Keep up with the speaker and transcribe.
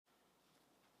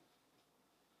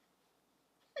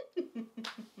Hey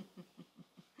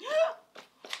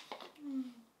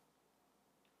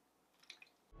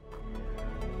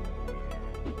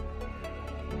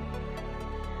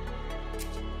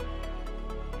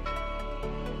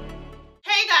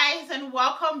guys, and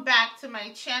welcome back to my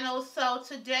channel. So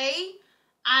today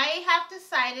I have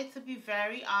decided to be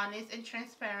very honest and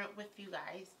transparent with you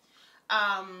guys.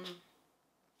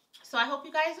 So I hope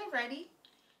you guys are ready.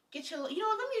 Get your, let me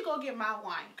go get my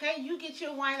wine, okay? You get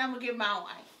your wine, I'm gonna get my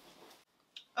wine.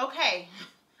 Okay,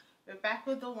 we're back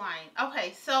with the wine.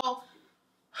 Okay, so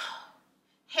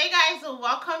hey guys, and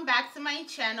welcome back to my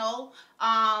channel.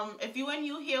 If you are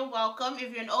new here, welcome.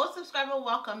 If you're an old subscriber,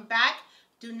 welcome back.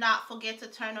 Do not forget to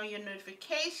turn on your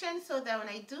notifications so that when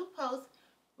I do post,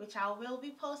 which I will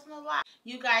be posting a lot,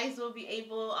 you guys will be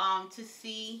able to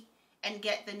see and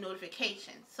get the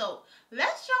notifications. So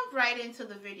let's jump right into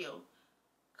the video.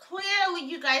 Clearly,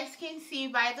 you guys can see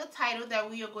by the title that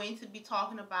we are going to be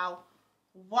talking about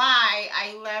why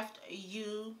I left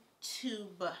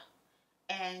YouTube,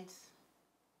 and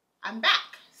I'm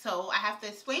back. So I have to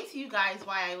explain to you guys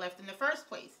why I left in the first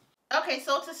place. Okay,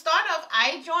 so to start off,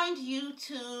 I joined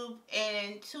YouTube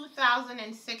in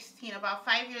 2016, about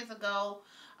 5 years ago.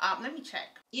 Let me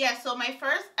check. Yeah, so my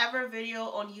first ever video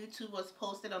on YouTube was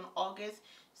posted on August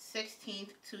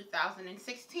 16th,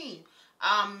 2016.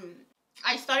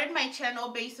 I started my channel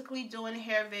basically doing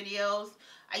hair videos.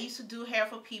 I used to do hair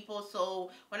for people,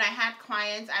 so when I had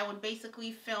clients, I would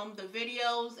basically film the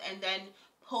videos and then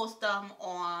post them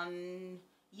on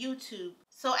YouTube.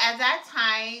 So at that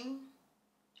time,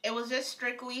 it was just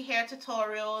strictly hair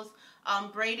tutorials,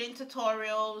 braiding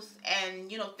tutorials, and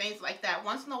things like that.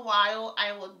 Once in a while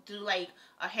I will do like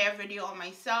a hair video on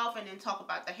myself and then talk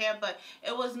about the hair, but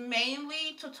it was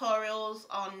mainly tutorials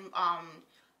on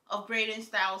of braiding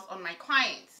styles on my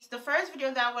clients. The first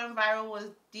video that went viral was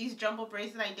these jumbo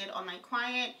braids that I did on my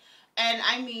client, and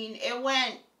I mean, it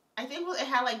went, I think it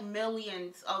had like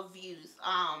millions of views.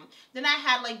 Then I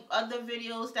had like other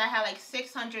videos that had like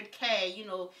 600K,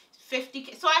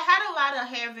 50K. So I had a lot of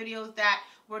hair videos that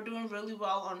were doing really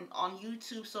well on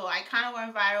YouTube. So I kind of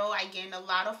went viral. I gained a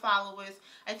lot of followers.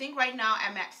 I think right now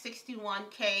I'm at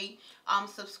 61K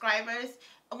subscribers.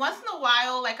 Once in a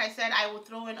while, like I said, I would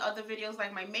throw in other videos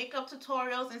like my makeup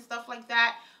tutorials and stuff like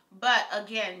that. But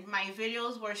again, my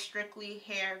videos were strictly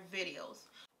hair videos.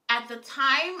 At the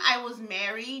time, I was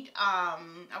married.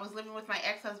 I was living with my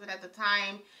ex-husband at the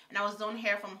time, and I was doing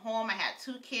hair from home. I had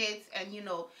 2 kids, and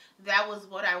that was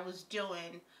what I was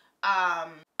doing.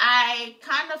 I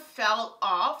kind of fell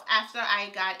off after I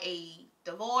got a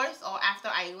divorce, or after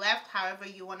I left, however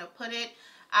you want to put it.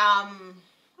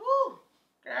 Whew,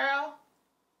 girl.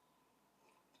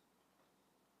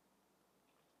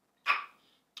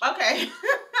 Okay.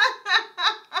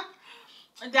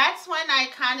 That's when I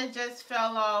kind of just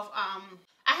fell off. I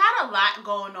had a lot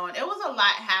going on. It was a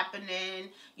lot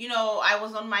happening. I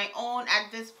was on my own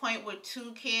at this point with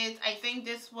 2 kids. I think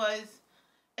it's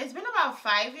been about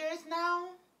 5 years now.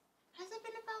 Has it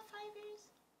been about 5 years?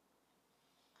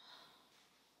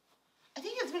 I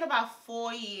think it's been about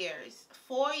 4 years.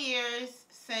 4 years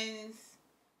since,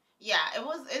 yeah,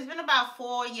 it's been about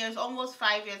 4 years, almost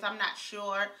 5 years. I'm not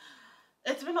sure.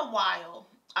 It's been a while.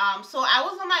 So I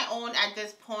was on my own at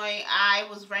this point. I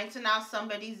was renting out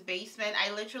somebody's basement. I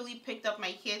literally picked up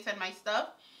my kids and my stuff,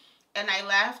 and I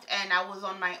left, and I was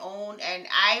on my own, and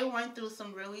I went through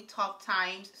some really tough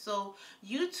times. So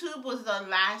YouTube was the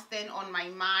last thing on my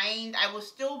mind. I was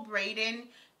still braiding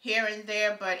here and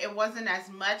there, but it wasn't as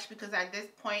much because at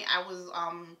this point I was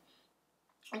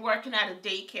working at a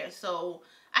daycare. So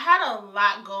I had a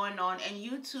lot going on, and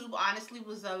YouTube honestly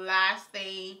was the last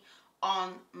thing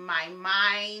on my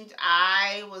mind.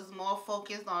 I was more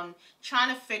focused on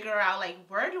trying to figure out, like,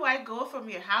 where do I go from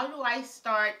here? How do I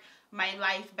start my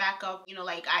life back up?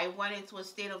 Like, I went into a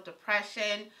state of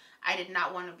depression. I did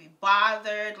not want to be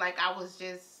bothered. Like, I was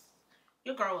just,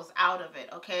 your girl was out of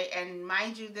it, okay? And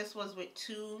mind you, this was with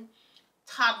 2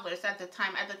 toddlers at the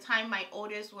time. At the time, my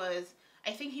oldest was,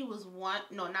 I think he was 1,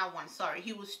 no, not 1, sorry.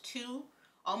 He was 2,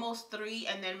 almost 3,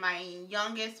 and then my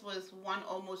youngest was 1,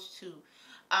 almost 2.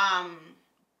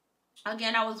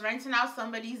 Again, I was renting out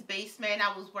somebody's basement.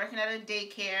 I was working at a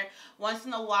daycare. Once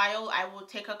in a while, I would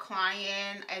take a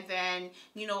client, and then,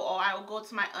 or I would go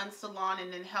to my aunt's salon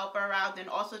and then help her out. Then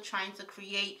also trying to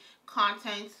create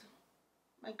content.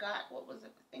 My God, what was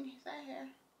it? I think is that hair?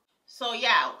 So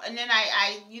yeah, and then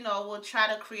I would try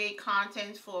to create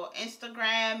content for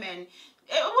Instagram, and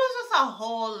it was just a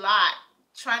whole lot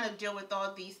trying to deal with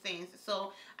all these things.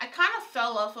 So I kind of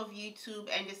fell off of YouTube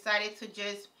and decided to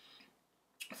just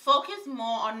focus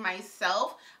more on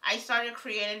myself. I started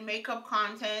creating makeup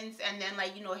contents and then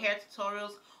like, you know, hair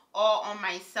tutorials all on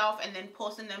myself and then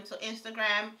posting them to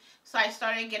Instagram. So I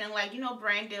started getting like, you know,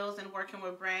 brand deals and working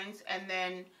with brands. And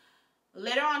then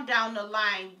later on down the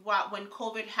line, when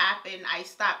COVID happened, I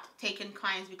stopped taking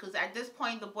clients because at this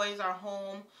point the boys are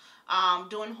home,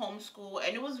 doing homeschool,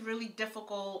 and it was really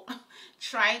difficult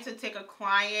trying to take a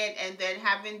client and then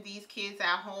having these kids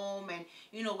at home, and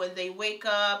you know, when they wake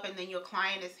up and then your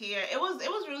client is here, it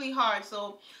was really hard.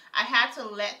 So I had to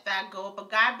let that go. But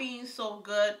God being so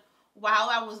good, while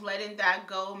I was letting that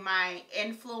go, my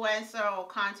influencer or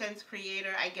content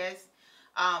creator, I guess,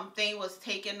 thing was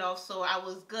taken off, so I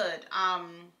was good.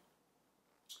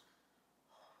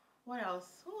 What else?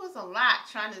 It was a lot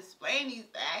trying to explain these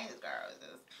things, girls.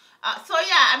 So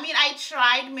yeah, I mean, I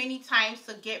tried many times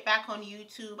to get back on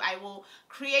YouTube. I will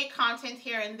create content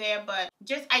here and there, but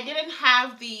just I didn't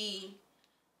have the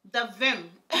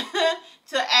vim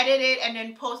to edit it and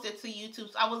then post it to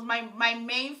YouTube. So I was my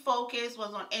main focus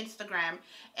was on Instagram,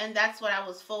 and that's what I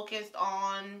was focused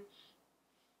on.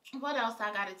 What else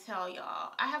I gotta tell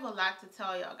y'all? I have a lot to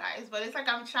tell y'all guys, but it's like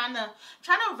I'm trying to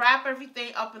wrap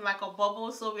everything up in like a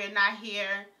bubble so we're not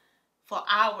here for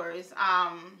hours.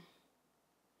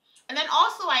 And then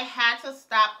also I had to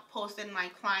stop posting my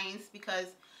clients because,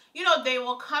 you know, they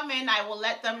will come in, I will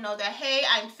let them know that, hey,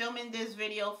 I'm filming this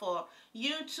video for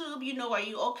YouTube, you know, are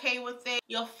you okay with it?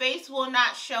 Your face will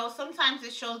not show. Sometimes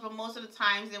it shows, but most of the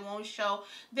times it won't show.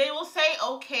 They will say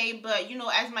okay, but you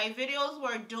know, as my videos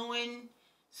were doing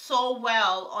so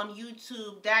well on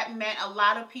YouTube, that meant a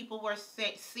lot of people were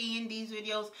seeing these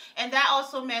videos, and that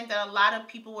also meant that a lot of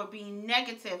people were being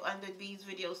negative under these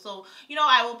videos. So, you know,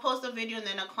 I will post a video and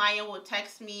then a client will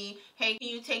text me, hey, can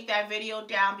you take that video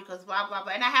down because blah blah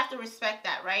blah, and I have to respect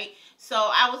that, right? So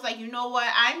I was like, you know what,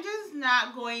 I'm just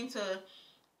not going to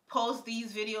post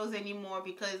these videos anymore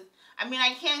because I mean,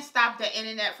 I can't stop the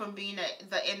internet from being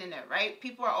the internet, right?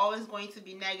 People are always going to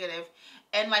be negative.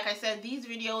 And like I said, these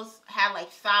videos had like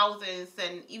thousands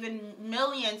and even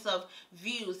millions of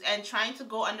views, and trying to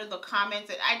go under the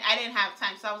comments, and I didn't have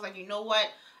time. So I was like, you know what?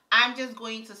 I'm just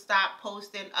going to stop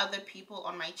posting other people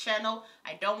on my channel.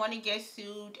 I don't want to get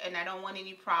sued and I don't want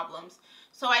any problems.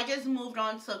 So I just moved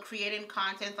on to creating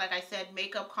content, like I said,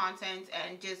 makeup content,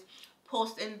 and just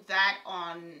posting that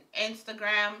on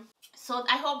Instagram. So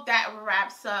I hope that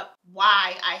wraps up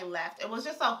why I left. It was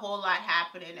just a whole lot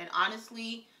happening, and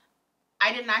honestly,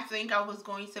 I did not think I was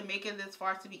going to make it this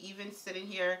far to be even sitting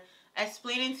here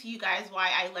explaining to you guys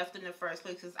why I left in the first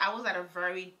place, because I was at a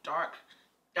very dark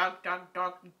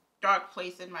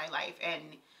place in my life, and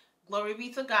glory be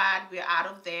to God, we're out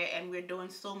of there and we're doing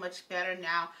so much better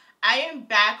now. I am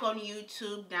back on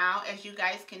YouTube now, as you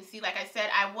guys can see. Like I said,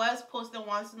 I was posting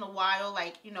once in a while,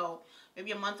 like, you know, maybe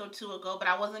a month or two ago, but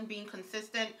I wasn't being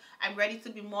consistent. I'm ready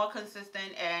to be more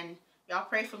consistent, and y'all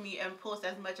pray for me and post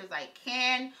as much as I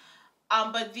can.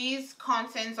 But these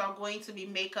contents are going to be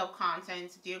makeup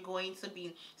content. They're going to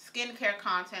be skincare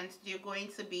content. They're going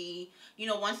to be, you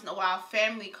know, once in a while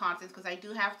family content, because I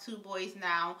do have 2 boys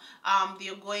now.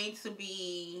 They're going to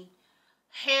be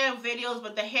hair videos,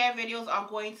 but the hair videos are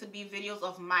going to be videos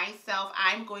of myself.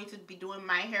 I'm going to be doing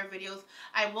my hair videos.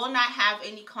 I will not have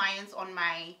any clients on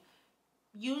my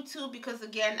YouTube because,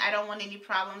 again, I don't want any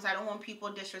problems. I don't want people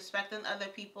disrespecting other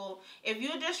people. If you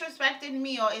disrespected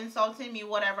me or insulted me,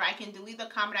 whatever, I can delete the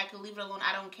comment. I can leave it alone.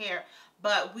 I don't care.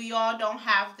 But we all don't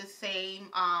have the same,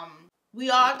 I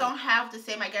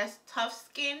guess, tough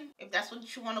skin, if that's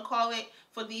what you want to call it,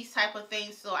 for these type of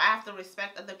things. So I have to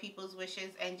respect other people's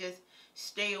wishes and just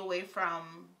stay away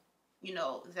from, you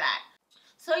know, that.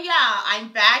 So yeah, I'm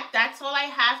back. That's all I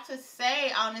have to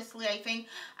say. Honestly, I think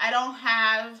I don't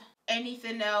have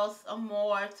anything else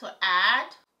more to add.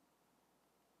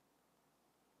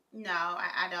 No,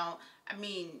 I don't. I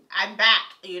mean, I'm back,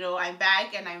 you know, I'm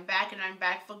back and I'm back and I'm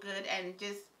back for good, and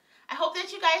just, I hope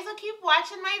that you guys will keep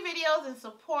watching my videos and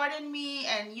supporting me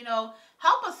and, you know,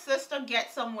 help a sister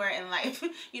get somewhere in life,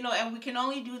 you know, and we can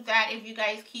only do that if you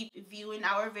guys keep viewing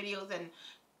our videos and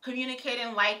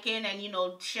communicating, liking, and, you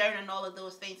know, sharing and all of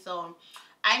those things. So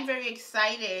I'm very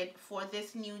excited for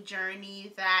this new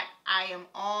journey that I am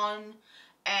on,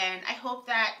 and I hope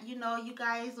that, you know, you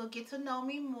guys will get to know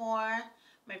me more,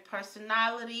 my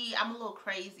personality. I'm a little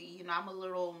crazy, you know, I'm a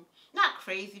little, not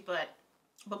crazy, but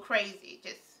crazy,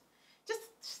 just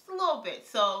a little bit.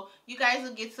 So you guys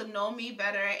will get to know me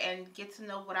better and get to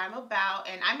know what I'm about,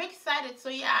 and I'm excited. So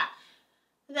yeah,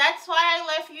 that's why I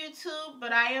left YouTube,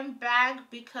 but I am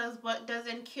back because what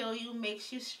doesn't kill you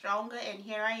makes you stronger, and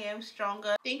here I am,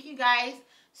 stronger. Thank you guys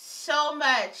so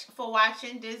much for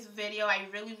watching this video. I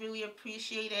really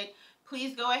appreciate it.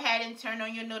 please go ahead and turn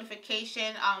on your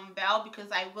notification bell,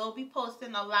 because I will be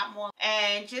posting a lot more.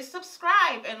 And just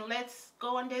subscribe, and let's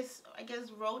go on this, I guess,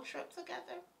 road trip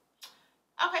together.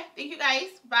 Okay, thank you guys.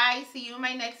 Bye. See you in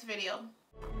my next video.